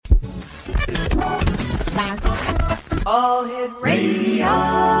All Hit Radio.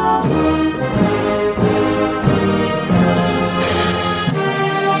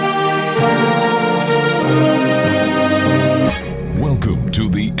 Welcome to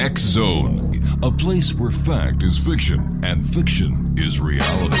the X Zone, a place where fact is fiction and fiction is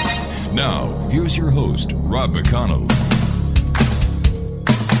reality. Now, here's your host, Rob McConnell.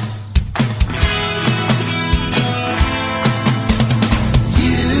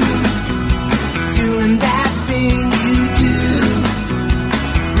 Doing that thing you do,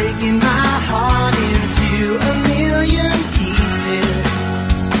 breaking my heart into a million pieces,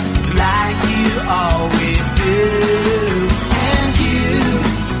 like you always do. And you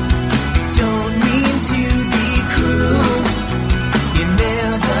don't mean to be cruel, you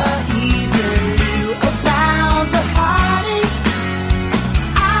never even knew about the heartache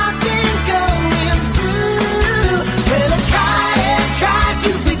I've been going through. Well, I try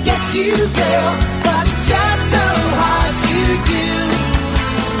to forget you, girl, but it's just so hard to do.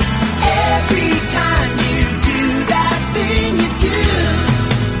 Every time you do that thing you do.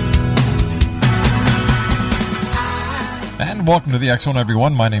 And welcome to the X Zone,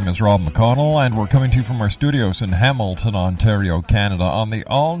 everyone. My name is Rob McConnell, and we're coming to you from our studios in Hamilton, Ontario, Canada, on the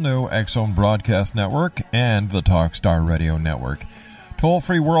all-new X Zone Broadcast Network and the Talkstar Radio Network.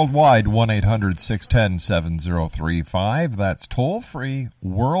 Toll-free worldwide, 1-800-610-7035. That's toll-free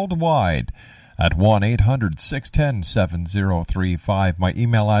worldwide at 1-800-610-7035. My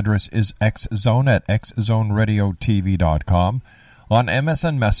email address is xzone@xzoneradiotv.com. On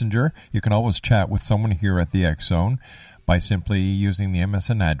MSN Messenger, you can always chat with someone here at the X Zone by simply using the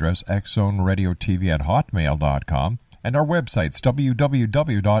MSN address xzoneradiotv@hotmail.com. And our website's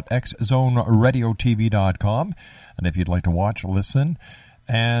www.xzoneradiotv.com. And if you'd like to watch, listen,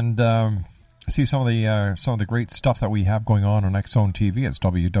 and see some of the great stuff that we have going on X Zone TV, it's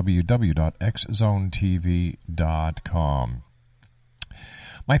www.xzonetv.com.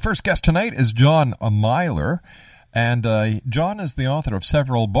 My first guest tonight is John MILOR, and John is the author of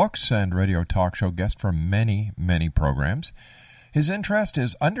several books and radio talk show guest for many, many programs. His interest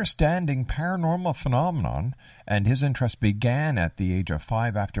is understanding paranormal phenomenon, and his interest began at the age of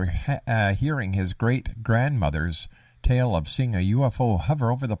 5 after hearing his great-grandmother's tale of seeing a UFO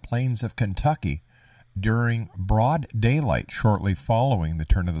hover over the plains of Kentucky during broad daylight shortly following the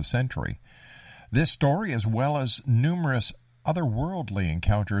turn of the century. This story, as well as numerous otherworldly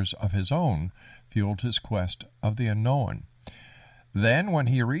encounters of his own, fueled his quest of the unknown. Then, when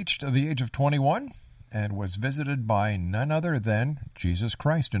he reached the age of 21 and was visited by none other than Jesus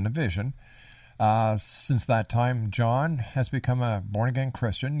Christ in a vision, since that time, John has become a born-again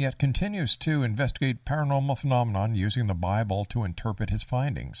Christian, yet continues to investigate paranormal phenomenon using the Bible to interpret his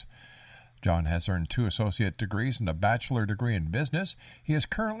findings. John has earned 2 associate degrees and a bachelor degree in business. He is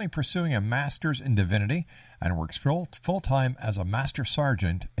currently pursuing a master's in divinity and works full-time as a master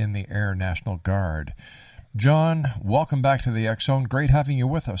sergeant in the Air National Guard. John, welcome back to the X Zone. Great having you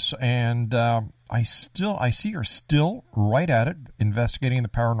with us. And I see you're still right at it, investigating the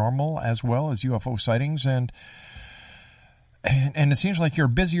paranormal as well as UFO sightings, and it seems like you're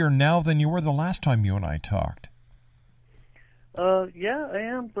busier now than you were the last time you and I talked. Yeah, I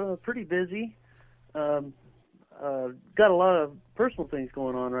am pretty busy. Got a lot of personal things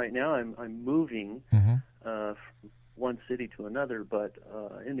going on right now. I'm moving from one city to another, but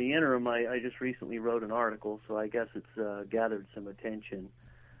in the interim, I just recently wrote an article, so I guess it's gathered some attention.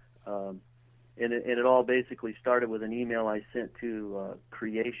 And it all basically started with an email I sent to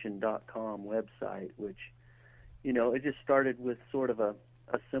creation.com website, which, it just started with sort of a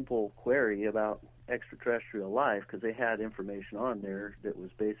simple query about extraterrestrial life, because they had information on there that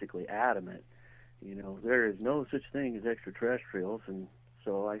was basically adamant. There is no such thing as extraterrestrials, and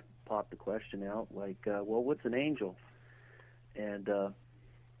so I popped the question out, like, well, what's an angel? And, the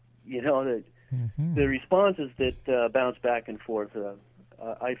responses that bounced back and forth,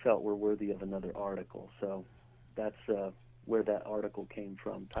 I felt were worthy of another article. So that's where that article came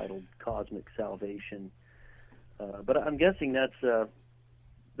from, titled Cosmic Salvation. But I'm guessing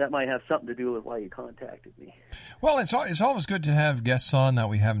that might have something to do with why you contacted me. Well, it's always good to have guests on that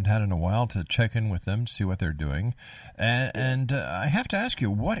we haven't had in a while to check in with them, see what they're doing. And I have to ask you,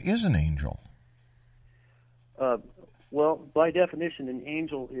 what is an angel? Well, by definition, an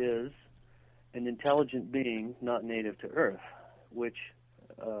angel is an intelligent being not native to Earth, which,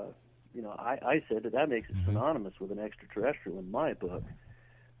 I said that makes it synonymous with an extraterrestrial in my book.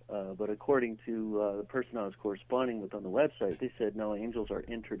 But according to the person I was corresponding with on the website, they said, no, angels are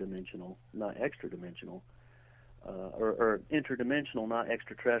interdimensional, not extradimensional, or interdimensional, not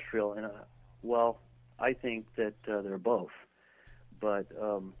extraterrestrial. And, well, I think that they're both. But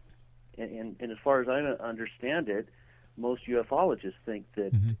And as far as I understand it, most ufologists think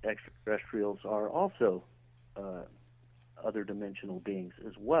that extraterrestrials are also other dimensional beings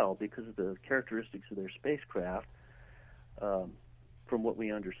as well, because of the characteristics of their spacecraft. From what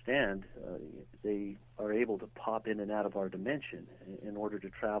we understand, they are able to pop in and out of our dimension in order to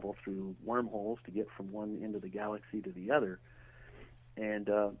travel through wormholes to get from one end of the galaxy to the other. And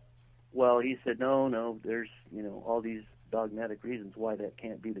well, he said, no, there's all these dogmatic reasons why that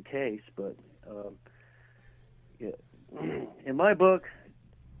can't be the case, but in my book,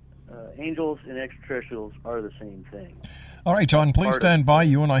 angels and extraterrestrials are the same thing. All right, John, please stand by.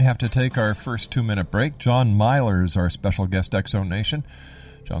 You and I have to take our first 2-minute break. John MILOR is our special guest, Exo Nation.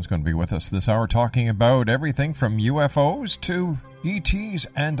 John's going to be with us this hour talking about everything from UFOs to ETs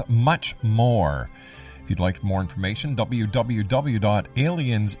and much more. If you'd like more information,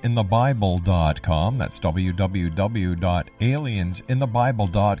 www.aliensinthebible.com. That's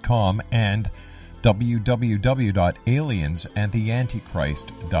www.aliensinthebible.com and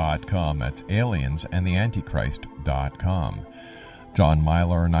www.aliensandtheantichrist.com. That's aliensandtheantichrist.com. John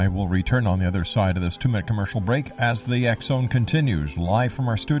MILOR and I will return on the other side of this 2-minute commercial break as the X-Zone continues, live from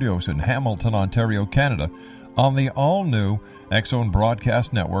our studios in Hamilton, Ontario, Canada, on the all-new X-Zone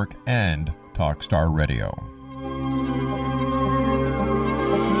Broadcast Network and Talkstar Radio.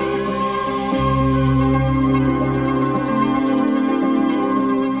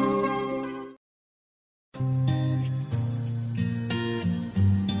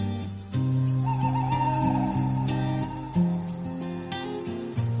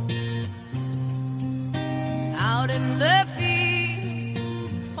 Out in the field,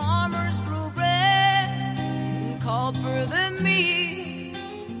 farmers grew bread and called for the meat.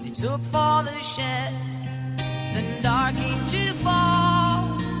 They took for the shed. Then dark came to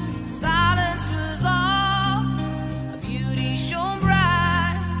fall. Silence was all. A beauty shone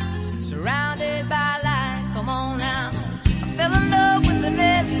bright, surrounded by light. Come on now. I fell in love with the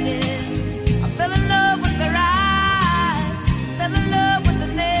medley. I fell in love with the eyes. I fell in love with the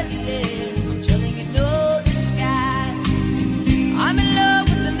medley. I'm telling you, no disguise. I'm in love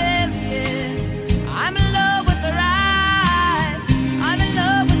with the medley. I'm in love with the eyes. I'm in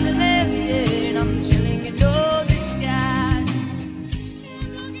love with the medley. I'm telling you, no disguise.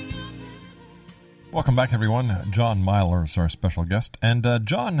 Welcome back, everyone. John MILOR is our special guest. And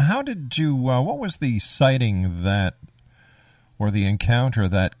John, how did you, what was the sighting that, or the encounter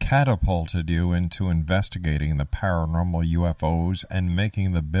that catapulted you into investigating the paranormal UFOs and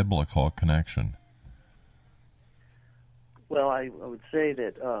making the biblical connection? Well, I would say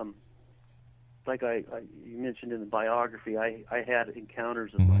that, like you mentioned in the biography, I had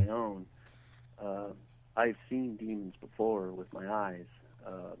encounters of my own. I've seen demons before with my eyes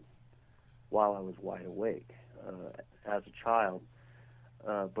while I was wide awake as a child.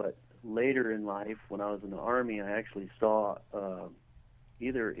 But later in life, when I was in the Army, I actually saw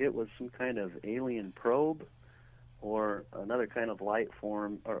either it was some kind of alien probe or another kind of life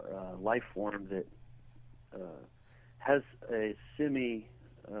form that has a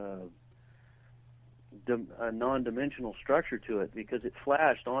non-dimensional structure to it, because it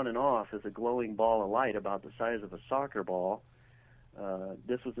flashed on and off as a glowing ball of light about the size of a soccer ball.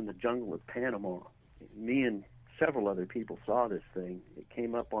 This was in the jungle of Panama. Me and several other people saw this thing. It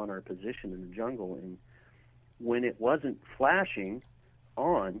came up on our position in the jungle, and when it wasn't flashing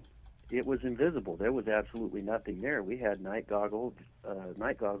on, it was invisible. There was absolutely nothing there. We had night goggles, and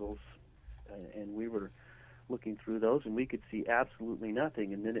we were looking through those, and we could see absolutely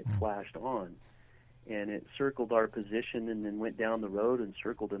nothing, and then it flashed on. And it circled our position and then went down the road and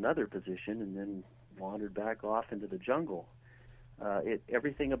circled another position and then wandered back off into the jungle.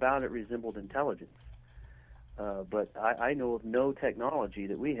 Everything about it resembled intelligence. But I know of no technology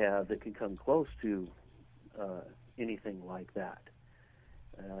that we have that can come close to anything like that.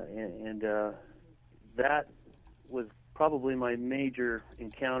 And that was probably my major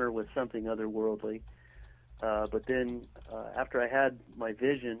encounter with something otherworldly. But then after I had my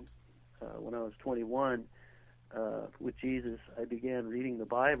vision, when I was 21, with Jesus, I began reading the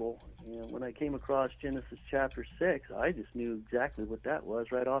Bible, and when I came across Genesis chapter 6, I just knew exactly what that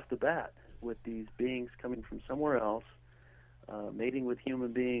was right off the bat, with these beings coming from somewhere else, mating with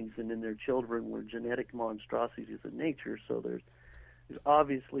human beings, and then their children were genetic monstrosities of nature, so there's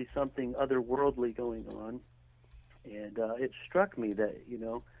obviously something otherworldly going on. And it struck me that,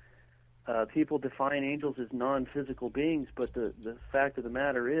 people define angels as non-physical beings, but the fact of the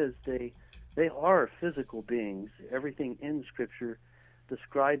matter is they are physical beings. Everything in Scripture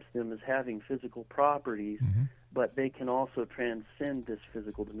describes them as having physical properties, but they can also transcend this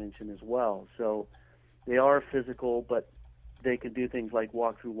physical dimension as well. So they are physical, but they can do things like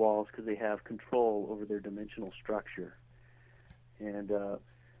walk through walls because they have control over their dimensional structure. And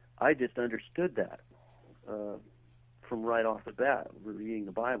I just understood that from right off the bat, reading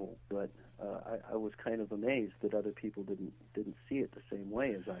the Bible. But I was kind of amazed that other people didn't see it the same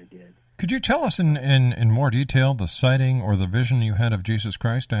way as I did. Could you tell us in more detail the sighting or the vision you had of Jesus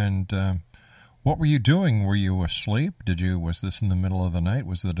Christ, and what were you doing? Were you asleep? Was this in the middle of the night?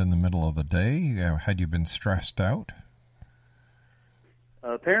 Was it in the middle of the day? Had you been stressed out?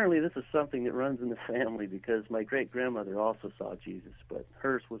 Apparently this is something that runs in the family, because my great-grandmother also saw Jesus, but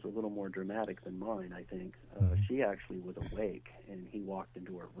hers was a little more dramatic than mine, I think. She actually was awake, and he walked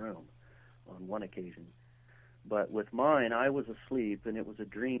into her room on one occasion. But with mine, I was asleep, and it was a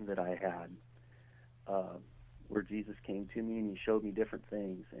dream that I had where Jesus came to me, and he showed me different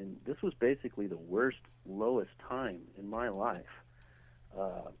things. And this was basically the worst, lowest time in my life.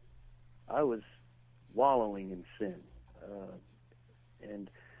 I was wallowing in sin.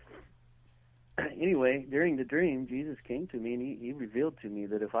 And anyway, during the dream, Jesus came to me, and he revealed to me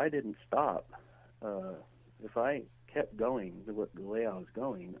that if I didn't stop, if I kept going the way I was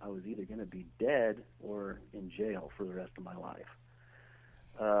going, I was either going to be dead or in jail for the rest of my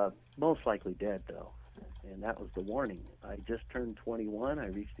life. Most likely dead, though. And that was the warning. I just turned 21. I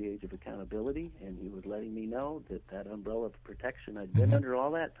reached the age of accountability, and he was letting me know that that umbrella of protection I'd been under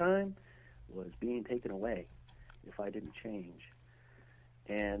all that time was being taken away if I didn't change.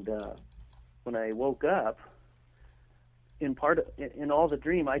 And when I woke up, in all the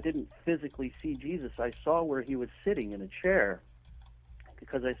dream, I didn't physically see Jesus. I saw where he was sitting in a chair,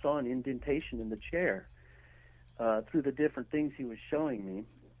 because I saw an indentation in the chair through the different things he was showing me.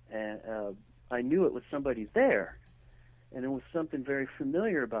 And I knew it was somebody there, and there was something very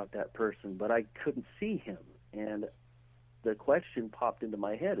familiar about that person, but I couldn't see him. And the question popped into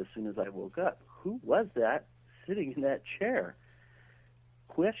my head as soon as I woke up: who was that sitting in that chair,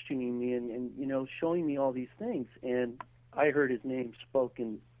 questioning me and showing me all these things? And I heard his name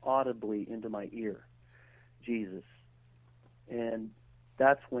spoken audibly into my ear, Jesus. And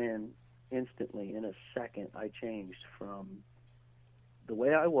that's when, instantly, in a second, I changed from the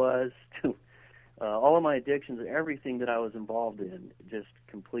way I was to all of my addictions and everything that I was involved in. Just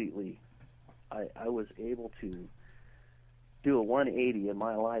completely, I was able to do a 180 in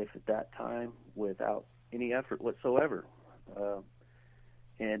my life at that time without any effort whatsoever.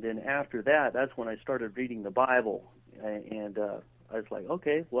 And then after that, that's when I started reading the Bible. And I was like,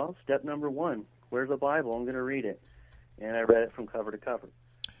 okay, well, step number one, where's the Bible? I'm going to read it. And I read it from cover to cover.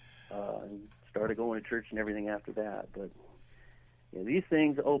 And started going to church and everything after that. But these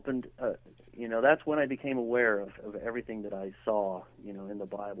things opened, that's when I became aware of everything that I saw, in the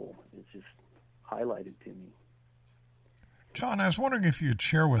Bible. It's just highlighted to me. John, I was wondering if you'd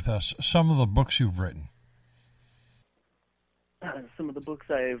share with us some of the books you've written. Some of the books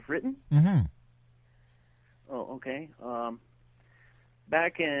I've written? Mm-hmm. Oh, okay.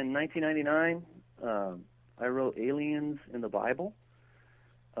 Back in 1999, I wrote Aliens in the Bible,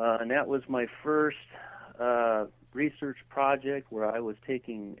 and that was my first research project where I was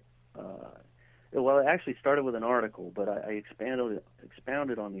taking, it actually started with an article, but I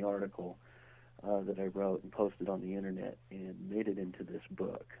expounded on the article that I wrote and posted on the internet and made it into this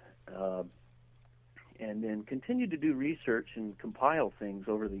book. And then continued to do research and compile things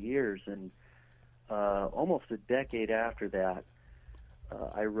over the years. And almost a decade after that,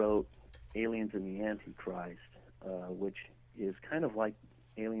 I wrote Aliens and the Antichrist, which is kind of like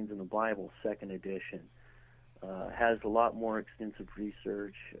Aliens in the Bible, second edition. Has a lot more extensive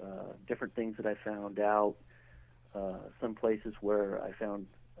research, different things that I found out, some places where I found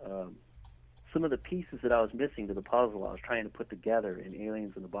some of the pieces that I was missing to the puzzle I was trying to put together in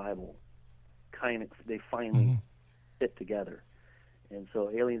Aliens in the Bible. They finally fit together. And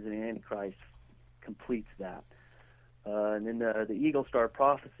so Aliens and the Antichrist completes that. And then the Eagle Star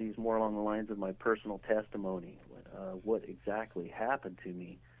Prophecy is more along the lines of my personal testimony, what exactly happened to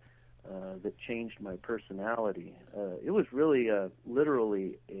me that changed my personality. It was really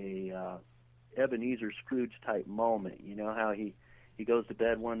literally a Ebenezer Scrooge type moment. You know how he goes to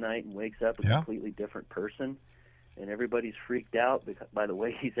bed one night and wakes up a completely different person, and everybody's freaked out by the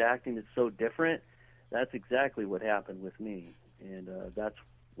way he's acting. It's so different. That's exactly what happened with me, and that's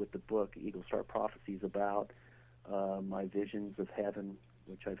what the book Eagle Star Prophecy is about. My visions of heaven,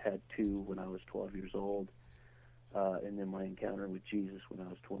 which I've had 2 when I was 12 years old, and then my encounter with Jesus when I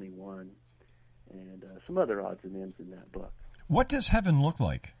was 21, and some other odds and ends in that book. What does heaven look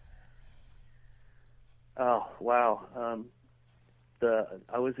like? Oh, wow.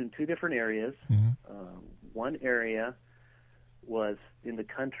 I was in 2 different areas. One area was in the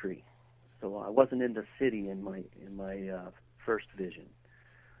country, so I wasn't in the city in my first vision.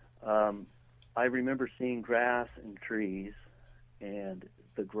 I remember seeing grass and trees, and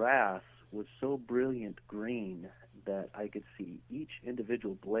the grass was so brilliant green that I could see each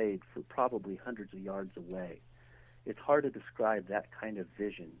individual blade for probably hundreds of yards away. It's hard to describe that kind of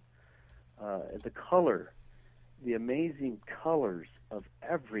vision. The color, the amazing colors of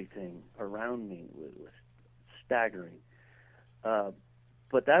everything around me was staggering.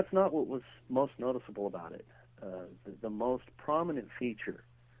 But that's not what was most noticeable about it. The most prominent feature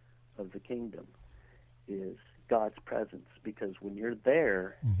of the kingdom is God's presence, because when you're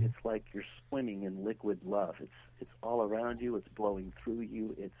there, it's like you're swimming in liquid love. It's all around you. It's blowing through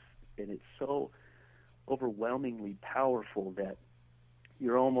you. It's so overwhelmingly powerful that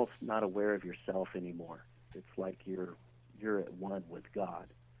you're almost not aware of yourself anymore. It's like you're at one with God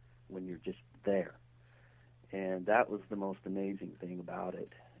when you're just there. And that was the most amazing thing about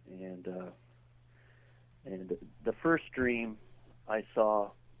it. And the first dream I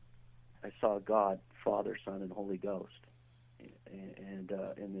saw God, Father, Son, and Holy Ghost. And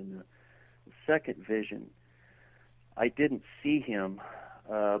then the second vision, I didn't see him,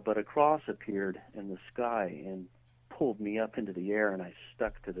 but a cross appeared in the sky and pulled me up into the air, and I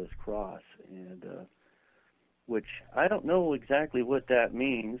stuck to this cross. And which I don't know exactly what that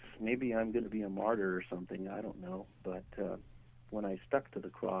means. Maybe I'm going to be a martyr or something. I don't know. But when I stuck to the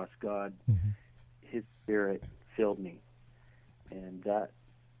cross, God, His Spirit filled me, and that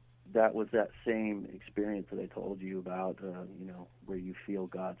was that same experience that I told you about, where you feel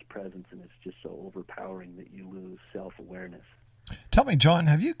God's presence and it's just so overpowering that you lose self-awareness. Tell me, John,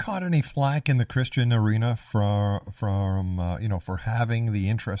 have you caught any flack in the Christian arena for having the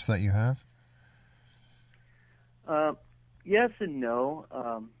interest that you have? Yes and no.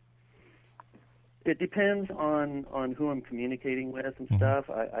 It depends on who I'm communicating with and stuff.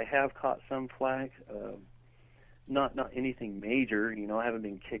 I have caught some flack. Not anything major, I haven't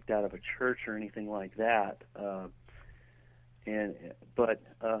been kicked out of a church or anything like that. But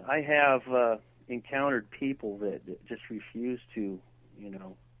I have encountered people that just refuse to,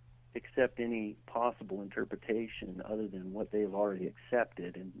 accept any possible interpretation other than what they've already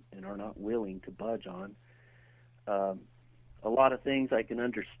accepted and are not willing to budge on. A lot of things I can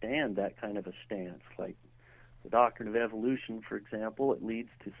understand that kind of a stance, like the doctrine of evolution, for example. It leads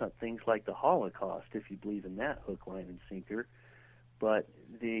to some things like the Holocaust, if you believe in that hook, line, and sinker. But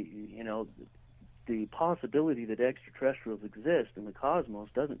the possibility that extraterrestrials exist in the cosmos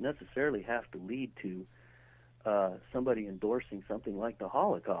doesn't necessarily have to lead to somebody endorsing something like the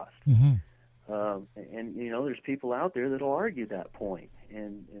Holocaust. And there's people out there that'll argue that point,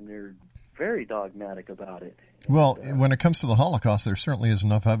 and they're very dogmatic about it. Well, when it comes to the Holocaust, there certainly is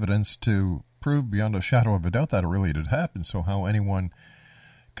enough evidence to prove beyond a shadow of a doubt that it really did happen. So how anyone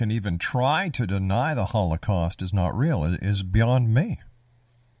can even try to deny the Holocaust is not real is beyond me.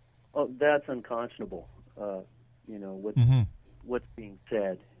 Oh, that's unconscionable. What's being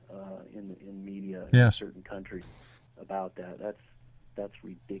said in media in certain countries about that. That's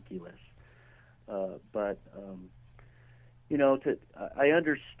ridiculous. I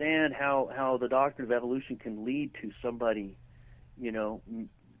understand how the doctrine of evolution can lead to somebody,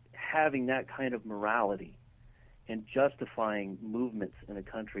 having that kind of morality and justifying movements in a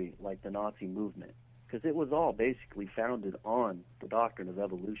country like the Nazi movement, because it was all basically founded on the doctrine of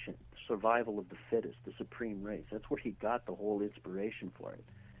evolution, survival of the fittest, the supreme race. That's where he got the whole inspiration for it.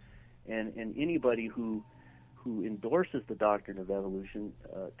 And anybody who endorses the doctrine of evolution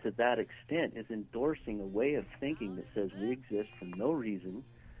to that extent is endorsing a way of thinking that says we exist for no reason.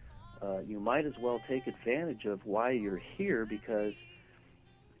 You might as well take advantage of why you're here, because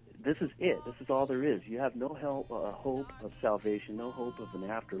this is it. This is all there is. You have no hope of salvation, no hope of an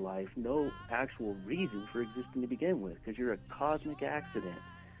afterlife, no actual reason for existing to begin with, because you're a cosmic accident.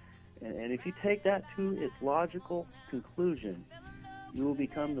 And if you take that to its logical conclusion, you will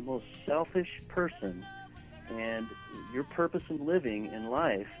become the most selfish person, and your purpose in living in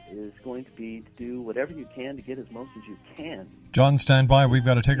life is going to be to do whatever you can to get as most as you can. John, stand by. We've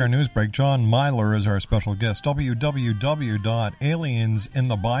got to take our news break. John MILOR is our special guest.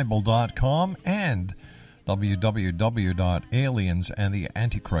 www.aliensinthebible.com and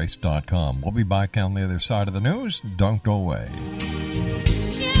www.aliensandtheantichrist.com. We'll be back on the other side of the news. Don't go away.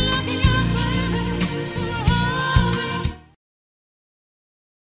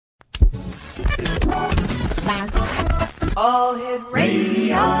 All Hit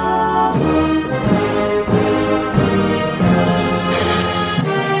Radio.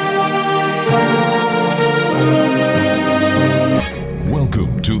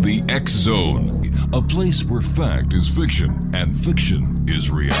 Welcome to the X Zone, a place where fact is fiction and fiction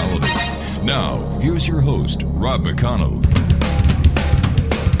is reality. Now, here's your host, Rob McConnell.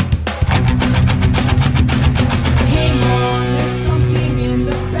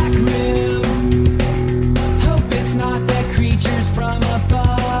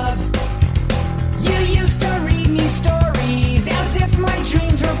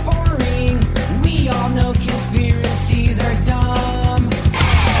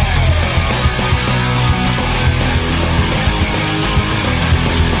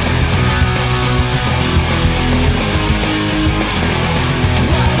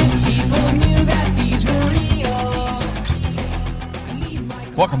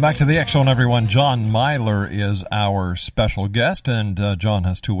 Welcome back to the X Zone, everyone. John MILOR is our special guest, and John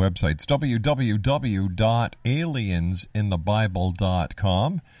has two websites,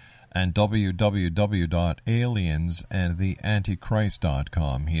 www.aliensinthebible.com and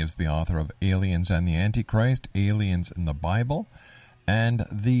www.aliensandtheantichrist.com. He is the author of Aliens and the Antichrist, Aliens in the Bible, and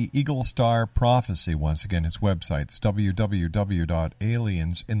The Eagle Star Prophecy. Once again, his websites,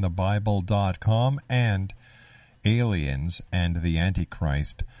 www.aliensinthebible.com and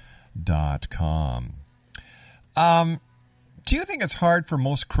aliensandtheantichrist.com. Do you think it's hard for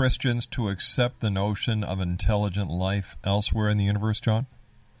most Christians to accept the notion of intelligent life elsewhere in the universe, John?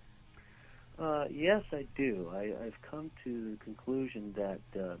 Yes, I do. I've come to the conclusion that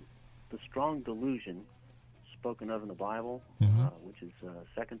the strong delusion spoken of in the Bible, which is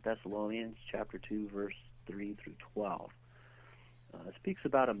 2 Thessalonians chapter 2, verse 3 through 12, speaks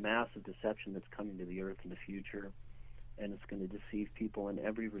about a massive deception that's coming to the earth in the future, and it's going to deceive people in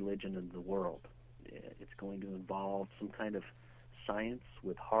every religion in the world. It's going to involve some kind of science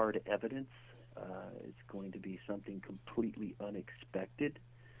with hard evidence. It's going to be something completely unexpected,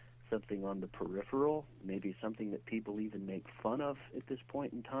 something on the peripheral, maybe something that people even make fun of at this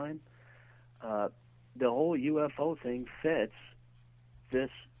point in time. The whole UFO thing fits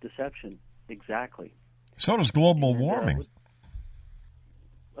this deception exactly. So does global warming.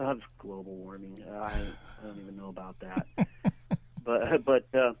 Global warming. I don't even know about that. but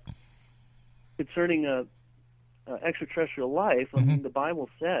concerning extraterrestrial life, I mean, the Bible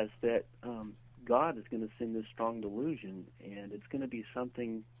says that God is going to send this strong delusion, and it's going to be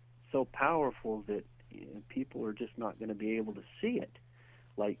something so powerful that people are just not going to be able to see it.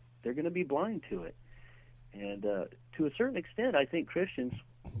 Like, they're going to be blind to it. And to a certain extent, I think Christians,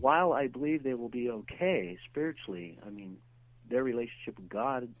 while I believe they will be okay spiritually, I mean, their relationship with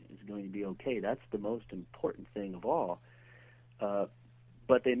God is going to be okay. That's the most important thing of all.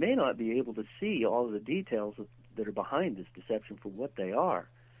 But they may not be able to see all of the details that are behind this deception for what they are,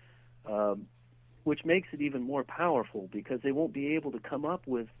 which makes it even more powerful because they won't be able to come up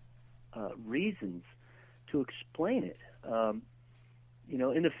with reasons to explain it.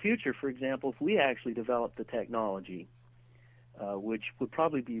 In the future, for example, if we actually develop the technology, which would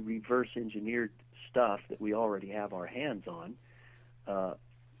probably be reverse engineered stuff that we already have our hands on,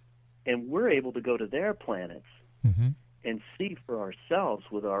 and we're able to go to their planets and see for ourselves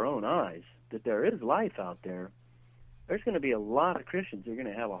with our own eyes that there is life out there, there's going to be a lot of Christians who are going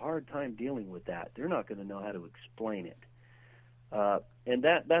to have a hard time dealing with that. They're not going to know how to explain it. And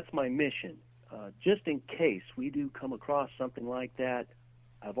that's my mission. Just in case we do come across something like that,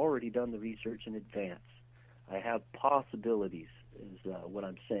 I've already done the research in advance. I have possibilities, is what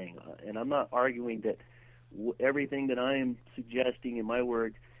I'm saying. And I'm not arguing that everything that I am suggesting in my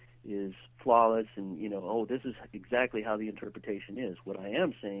work is flawless and, this is exactly how the interpretation is. What I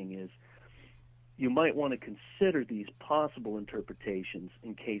am saying is you might want to consider these possible interpretations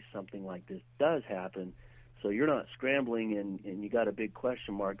in case something like this does happen, so you're not scrambling and you got a big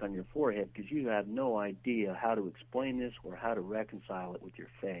question mark on your forehead because you have no idea how to explain this or how to reconcile it with your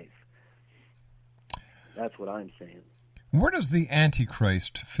faith. That's what I'm saying. Where does the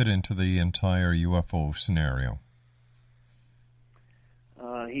Antichrist fit into the entire UFO scenario?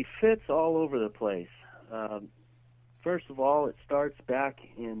 He fits all over the place. First of all, it starts back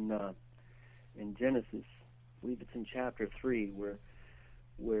in Genesis. I believe it's in chapter 3,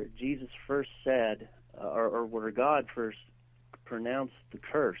 where Jesus first said, or where God first pronounced the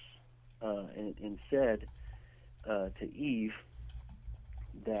curse and said to Eve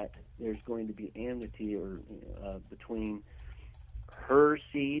that there's going to be enmity between her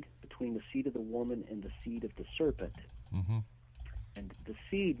seed, between the seed of the woman and the seed of the serpent. And the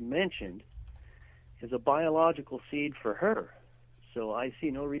seed mentioned is a biological seed for her. So I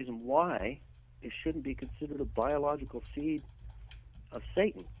see no reason why it shouldn't be considered a biological seed of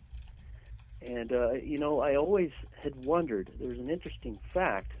Satan. And, I always had wondered, there's an interesting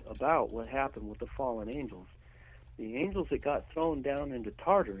fact about what happened with the fallen angels. The angels that got thrown down into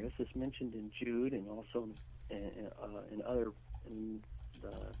Tartarus, as mentioned in Jude and also in I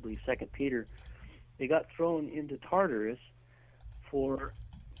believe 2 Peter, they got thrown into Tartarus for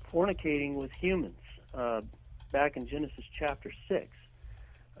fornicating with humans back in Genesis chapter 6.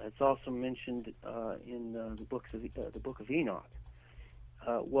 It's also mentioned in the book of Enoch.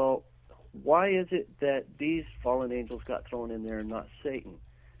 Well, why is it that these fallen angels got thrown in there and not Satan?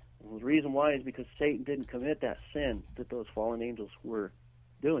 Well, the reason why is because Satan didn't commit that sin that those fallen angels were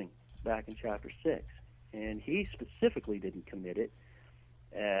doing back in chapter 6. And he specifically didn't commit it,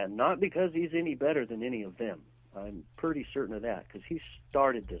 and not because he's any better than any of them. I'm pretty certain of that, because he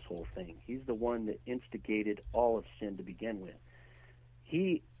started this whole thing. He's the one that instigated all of sin to begin with.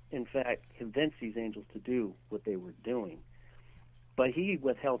 he, in fact, convinced these angels to do what they were doing. But he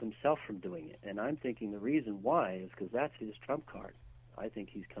withheld himself from doing it. And I'm thinking the reason why is because that's his trump card. I think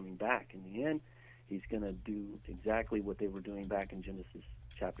he's coming back. In the end, he's going to do exactly what they were doing back in Genesis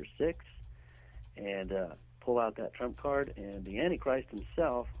chapter 6 and pull out that trump card. And the Antichrist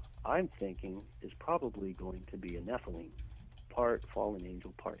himself, I'm thinking, is probably going to be a Nephilim, part fallen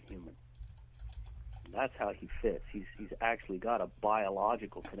angel, part human. And that's how he fits. He's actually got a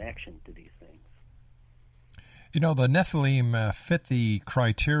biological connection to these things. You know, the Nephilim fit the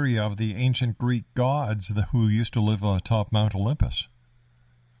criteria of the ancient Greek gods who used to live atop Mount Olympus.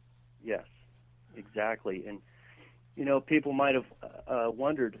 Yes, exactly. And, you know, people might have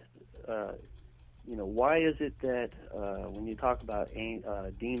wondered, you know, why is it that when you talk about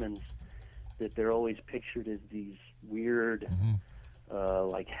demons, that they're always pictured as these weird,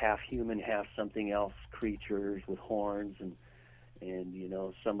 like half-human, half-something else creatures with horns, and you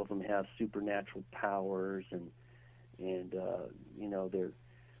know, some of them have supernatural powers, and you know,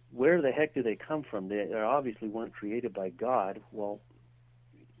 where the heck do they come from? They obviously weren't created by God. Well,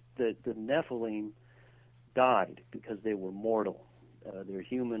 the Nephilim died because they were mortal. They're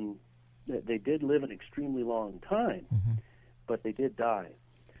human. They did live an extremely long time, but they did die.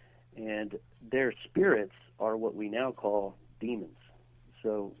 And their spirits are what we now call demons.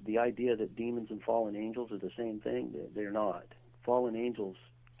 So the idea that demons and fallen angels are the same thing, they're not. Fallen angels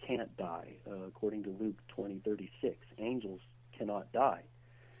can't die, according to Luke 20:36. Angels cannot die.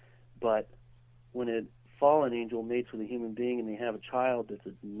 But when a fallen angel mates with a human being and they have a child that's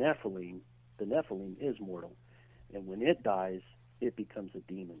a Nephilim, the Nephilim is mortal. And when it dies, it becomes a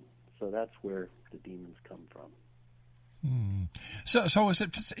demon. So that's where the demons come from. So is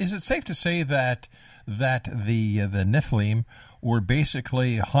it safe to say that the Nephilim were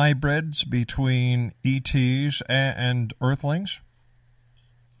basically hybrids between ETs and Earthlings?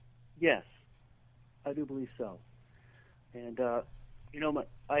 Yes, I do believe so. And you know,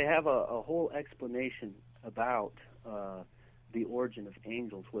 I have a whole explanation about the origin of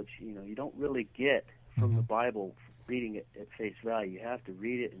angels, which you know you don't really get from the Bible reading it at face value. You have to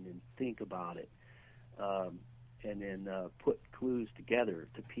read it and then think about it. And then put clues together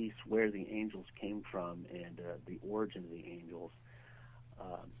to piece where the angels came from and the origin of the angels.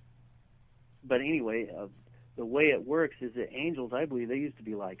 But anyway, the way it works is that angels, I believe, they used to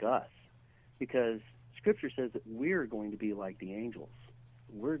be like us, because Scripture says that we're going to be like the angels.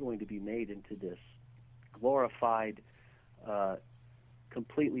 We're going to be made into this glorified,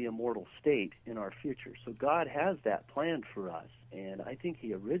 completely immortal state in our future. So God has that planned for us. And I think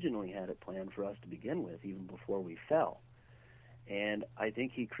he originally had it planned for us to begin with, even before we fell. And I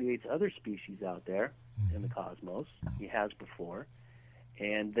think he creates other species out there in the cosmos. He has before.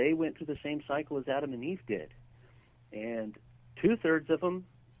 And they went through the same cycle as Adam and Eve did. And 2/3 of them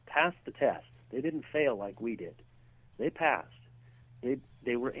passed the test. They didn't fail like we did. They passed.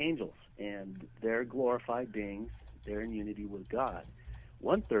 They were angels, and they're glorified beings. They're in unity with God.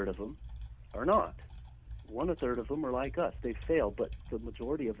 1/3 of them are not. 1/3 of them are like us. They failed, but the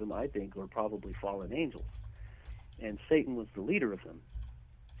majority of them, I think, are probably fallen angels. And Satan was the leader of them.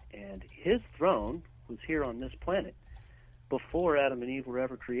 And his throne was here on this planet before Adam and Eve were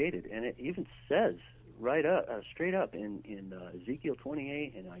ever created. And it even says right up, straight up in Ezekiel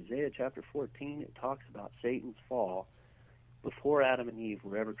 28 and Isaiah chapter 14, it talks about Satan's fall before Adam and Eve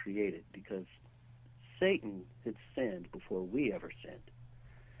were ever created, because Satan had sinned before we ever sinned.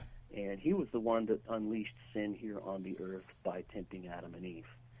 And he was the one that unleashed sin here on the earth by tempting Adam and Eve.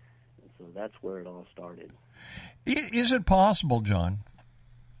 And so that's where it all started. Is it possible, John,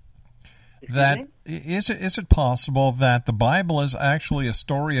 is it possible that the Bible is actually a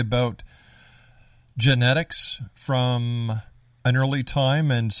story about genetics from an early time,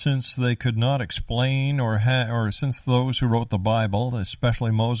 and since they could not explain or since those who wrote the Bible,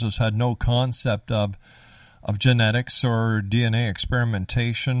 especially Moses, had no concept of genetics or DNA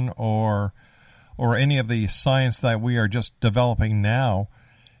experimentation or any of the science that we are just developing now,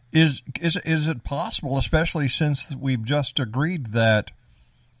 is it possible, especially since we've just agreed that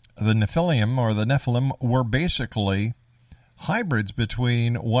the Nephilim were basically hybrids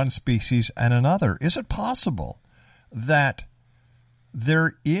between one species and another? Is it possible that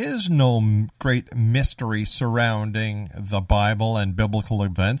there is no great mystery surrounding the Bible and biblical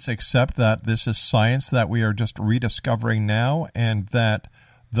events, except that this is science that we are just rediscovering now, and that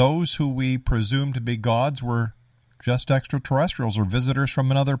those who we presume to be gods were just extraterrestrials or visitors from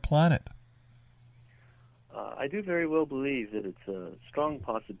another planet? I do very well believe that it's a strong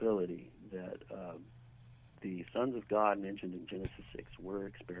possibility that the sons of God mentioned in Genesis 6 were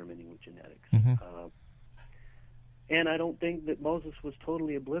experimenting with genetics. And I don't think that Moses was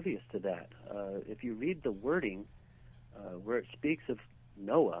totally oblivious to that. If you read the wording where it speaks of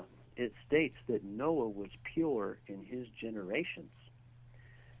Noah, it states that Noah was pure in his generations.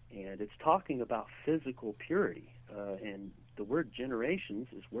 And it's talking about physical purity. And the word generations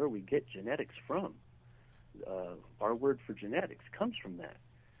is where we get genetics from. Our word for genetics comes from that.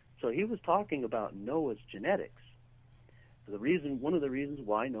 So he was talking about Noah's genetics. One of the reasons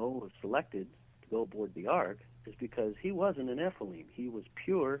why Noah was selected to go aboard the ark is because he wasn't an Nephilim. He was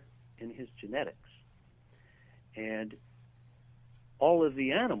pure in his genetics. And all of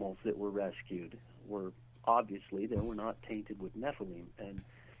the animals that were rescued were, obviously, they were not tainted with Nephilim. And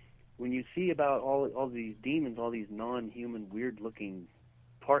when you see about all these demons, all these non-human, weird-looking,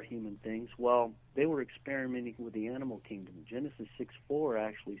 part-human things, well, they were experimenting with the animal kingdom. Genesis 6:4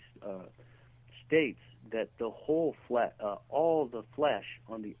 actually states that the whole all the flesh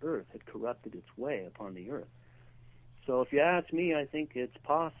on the earth had corrupted its way upon the earth. So if you ask me, I think it's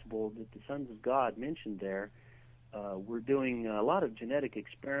possible that the sons of God mentioned there were doing a lot of genetic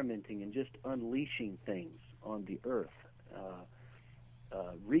experimenting and just unleashing things on the earth,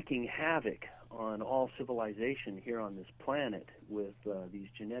 wreaking havoc on all civilization here on this planet with these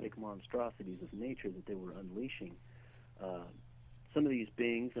genetic monstrosities of nature that they were unleashing. Some of these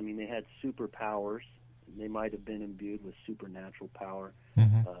beings, I mean, they had superpowers. They might have been imbued with supernatural power.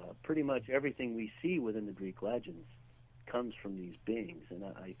 Pretty much everything we see within the Greek legends comes from these beings, and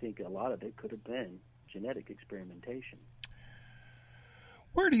I think a lot of it could have been genetic experimentation.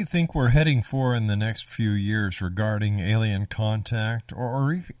 Where do you think we're heading for in the next few years regarding alien contact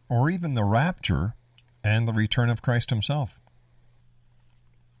or even the rapture and the return of Christ himself?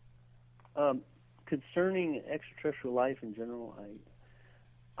 Concerning extraterrestrial life in general,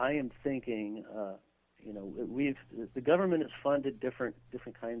 I am thinking, the government has funded different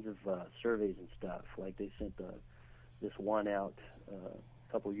kinds of surveys and stuff. Like they sent this one out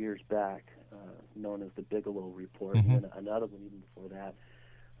a couple years back, known as the Bigelow Report, and then another one even before that,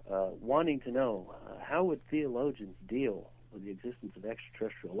 wanting to know how would theologians deal with the existence of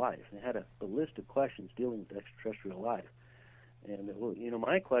extraterrestrial life. And they had a list of questions dealing with extraterrestrial life. And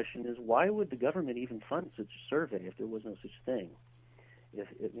my question is, why would the government even fund such a survey if there was no such thing?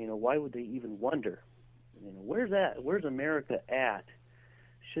 Why would they even wonder? Where's America at?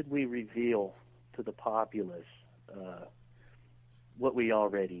 Should we reveal to the populace what we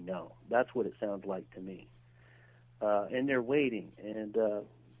already know? That's what it sounds like to me. And they're waiting, and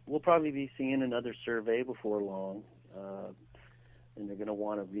we'll probably be seeing another survey before long, and they're going to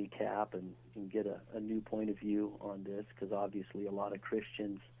want to recap and get a new point of view on this, because obviously a lot of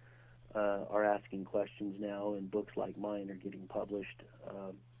Christians are asking questions now, and books like mine are getting published.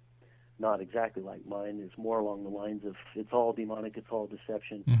 Not exactly like mine. It's more along the lines of it's all demonic, it's all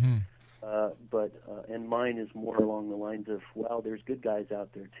deception. And mine is more along the lines of, well, there's good guys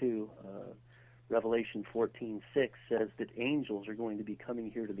out there too. Revelation 14:6 says that angels are going to be coming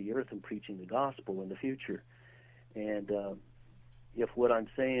here to the earth and preaching the gospel in the future. And if what I'm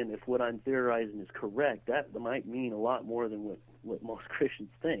theorizing is correct, that might mean a lot more than what most Christians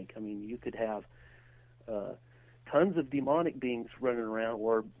think. I mean, you could have tons of demonic beings running around,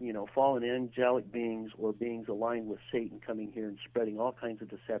 or fallen angelic beings, or beings aligned with Satan coming here and spreading all kinds of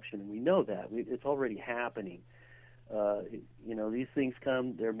deception. And we know that it's already happening. These things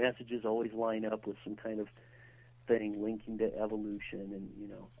come, their messages always line up with some kind of thing linking to evolution.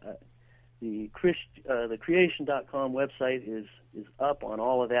 And the creation.com website is up on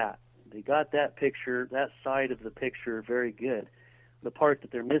all of that. They got that picture, that side of the picture, very good. The part that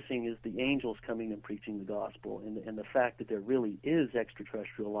they're missing is the angels coming and preaching the gospel, and the fact that there really is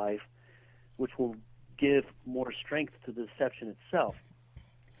extraterrestrial life, which will give more strength to the deception itself.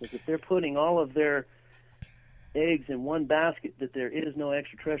 Because if they're putting all of their eggs in one basket that there is no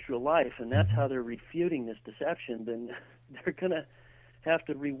extraterrestrial life, and that's how they're refuting this deception, then they're going to have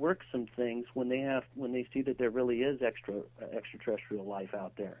to rework some things when they see that there really is extraterrestrial life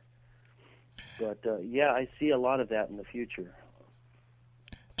out there. But I see a lot of that in the future.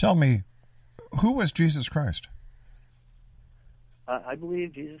 Tell me, who was Jesus Christ? I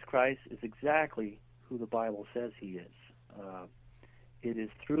believe Jesus Christ is exactly who the Bible says he is. It is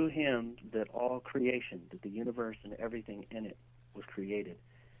through him that all creation, that the universe and everything in it was created.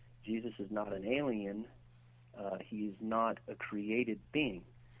 Jesus is not an alien. He is not a created being.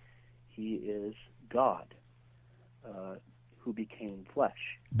 He is God, who became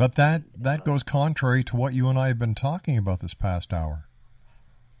flesh. But that goes contrary to what you and I have been talking about this past hour.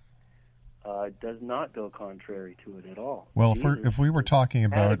 It does not go contrary to it at all. Well, if we were talking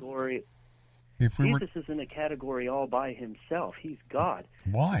about... Jesus is in a category all by himself. He's God.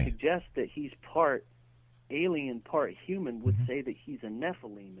 Why? To suggest that he's part alien, part human would say that he's a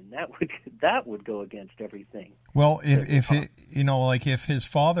Nephilim, and that would go against everything. Well, if his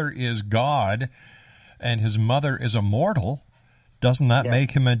father is God and his mother is a mortal, doesn't that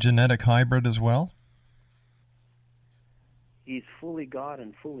make him a genetic hybrid as well? He's fully God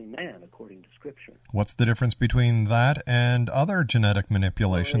and fully man, according to Scripture. What's the difference between that and other genetic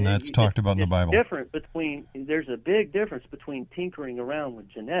manipulation that's talked about in the Bible? There's a big difference between tinkering around with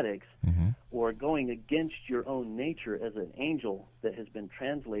genetics or going against your own nature as an angel that has been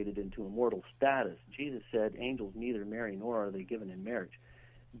translated into immortal status. Jesus said angels neither marry nor are they given in marriage.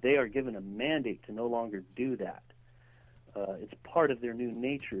 They are given a mandate to no longer do that. It's part of their new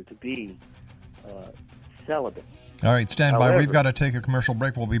nature to be celibate. All right, stand by. We've got to take a commercial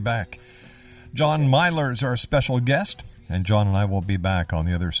break. We'll be back. John MILOR is our special guest, and John and I will be back on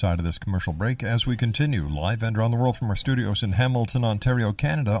the other side of this commercial break as we continue live and around the world from our studios in Hamilton, Ontario,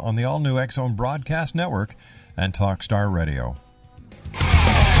 Canada, on the all-new X-Zone Broadcast Network and Talkstar Radio.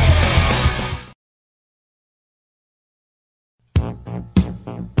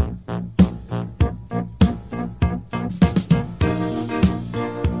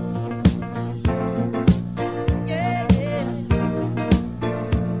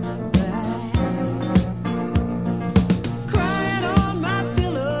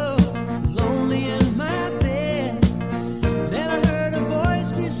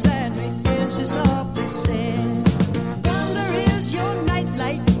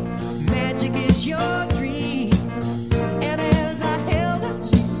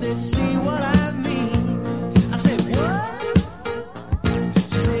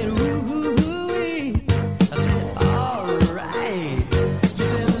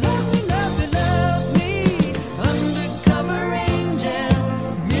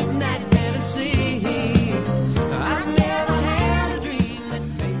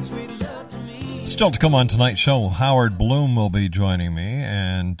 Still to come on tonight's show, Howard Bloom will be joining me,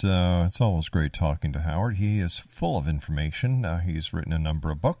 and it's always great talking to Howard. He is full of information. He's written a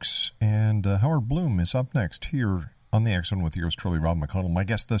number of books, and Howard Bloom is up next here on the X-Zone with yours truly, Rob McConnell. My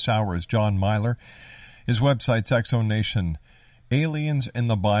guest this hour is John MILOR. His website's X-Zone Nation,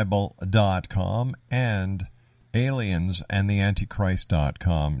 aliensinthebible.com, and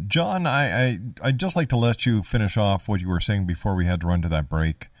aliensandtheantichrist.com. John, I'd just like to let you finish off what you were saying before we had to run to that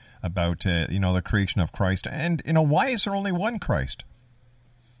break about the creation of Christ, and why is there only one Christ?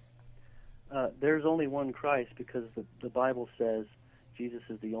 There's only one Christ because the Bible says Jesus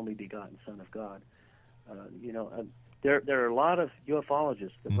is the only begotten Son of God. There are a lot of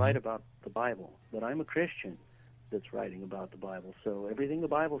ufologists that write about the Bible, but I'm a Christian that's writing about the Bible, so everything the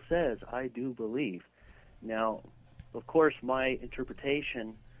Bible says I do believe. Now, of course, my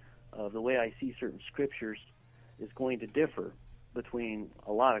interpretation of the way I see certain scriptures is going to differ between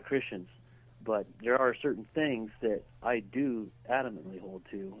a lot of Christians, but there are certain things that I do adamantly hold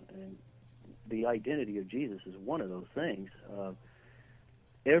to, and the identity of Jesus is one of those things.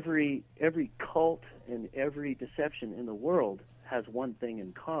 Every cult and every deception in the world has one thing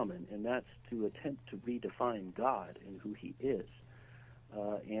in common, and that's to attempt to redefine God and who He is.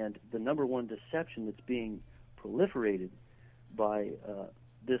 And the number one deception that's being proliferated by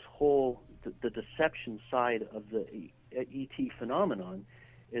this whole the deception side of the ET phenomenon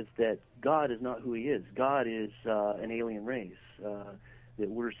is that God is not who He is. God is an alien race, that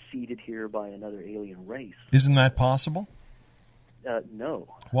we're seeded here by another alien race. Isn't that possible? No.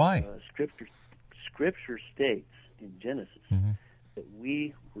 Why? Scripture states in Genesis that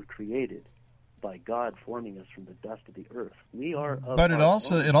we were created by God forming us from the dust of the earth. We are. But it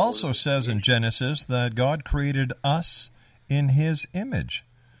also says in Genesis that God created us in His image.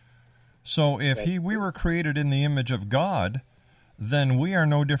 So if we were created in the image of God, then we are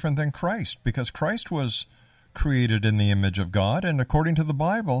no different than Christ, because Christ was created in the image of God, and according to the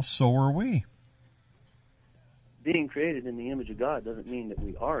Bible, so were we. Being created in the image of God doesn't mean that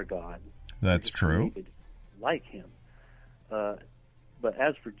we are God. That's true. Like Him. But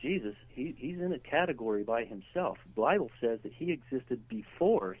as for Jesus, he's in a category by Himself. The Bible says that He existed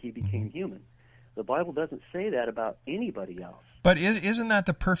before He became human. The Bible doesn't say that about anybody else. But isn't that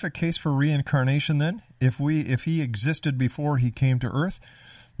the perfect case for reincarnation then? If He existed before He came to earth,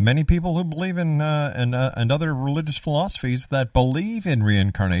 many people who believe in and other religious philosophies that believe in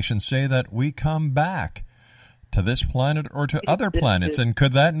reincarnation say that we come back to this planet or to other planets. And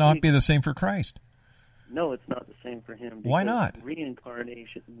could that not be the same for Christ? No, it's not the same for Him. Why not?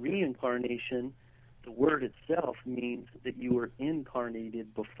 Reincarnation, the word itself means that you were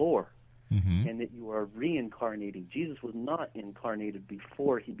incarnated before. and that you are reincarnating. Jesus was not incarnated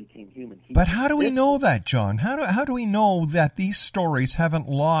before he became human. But how do we know that, John? How do we know that these stories haven't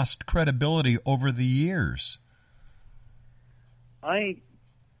lost credibility over the years? I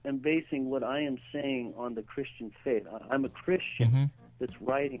am basing what I am saying on the Christian faith. I'm a Christian that's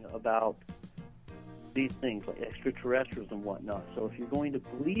writing about these things like extraterrestrials and whatnot. So if you're going to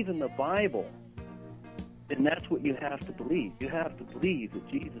believe in the Bible, then that's what you have to believe. You have to believe that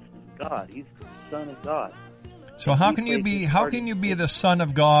Jesus is God. He's the Son of God. So how can you be the Son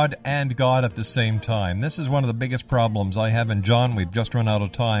of God and God at the same time? This is one of the biggest problems I have. And John, we've just run out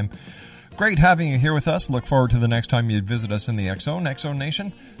of time. Great having you here with us. Look forward to the next time you visit us in the X-Zone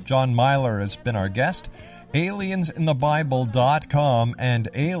Nation. John MILOR has been our guest. AliensInTheBible.com and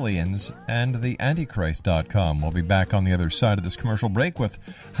AliensAndTheAntichrist.com. We'll be back on the other side of this commercial break with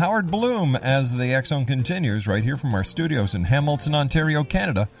Howard Bloom as the X-Zone continues right here from our studios in Hamilton, Ontario,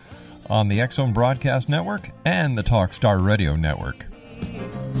 Canada on the X-Zone Broadcast Network and the Talkstar Radio Network.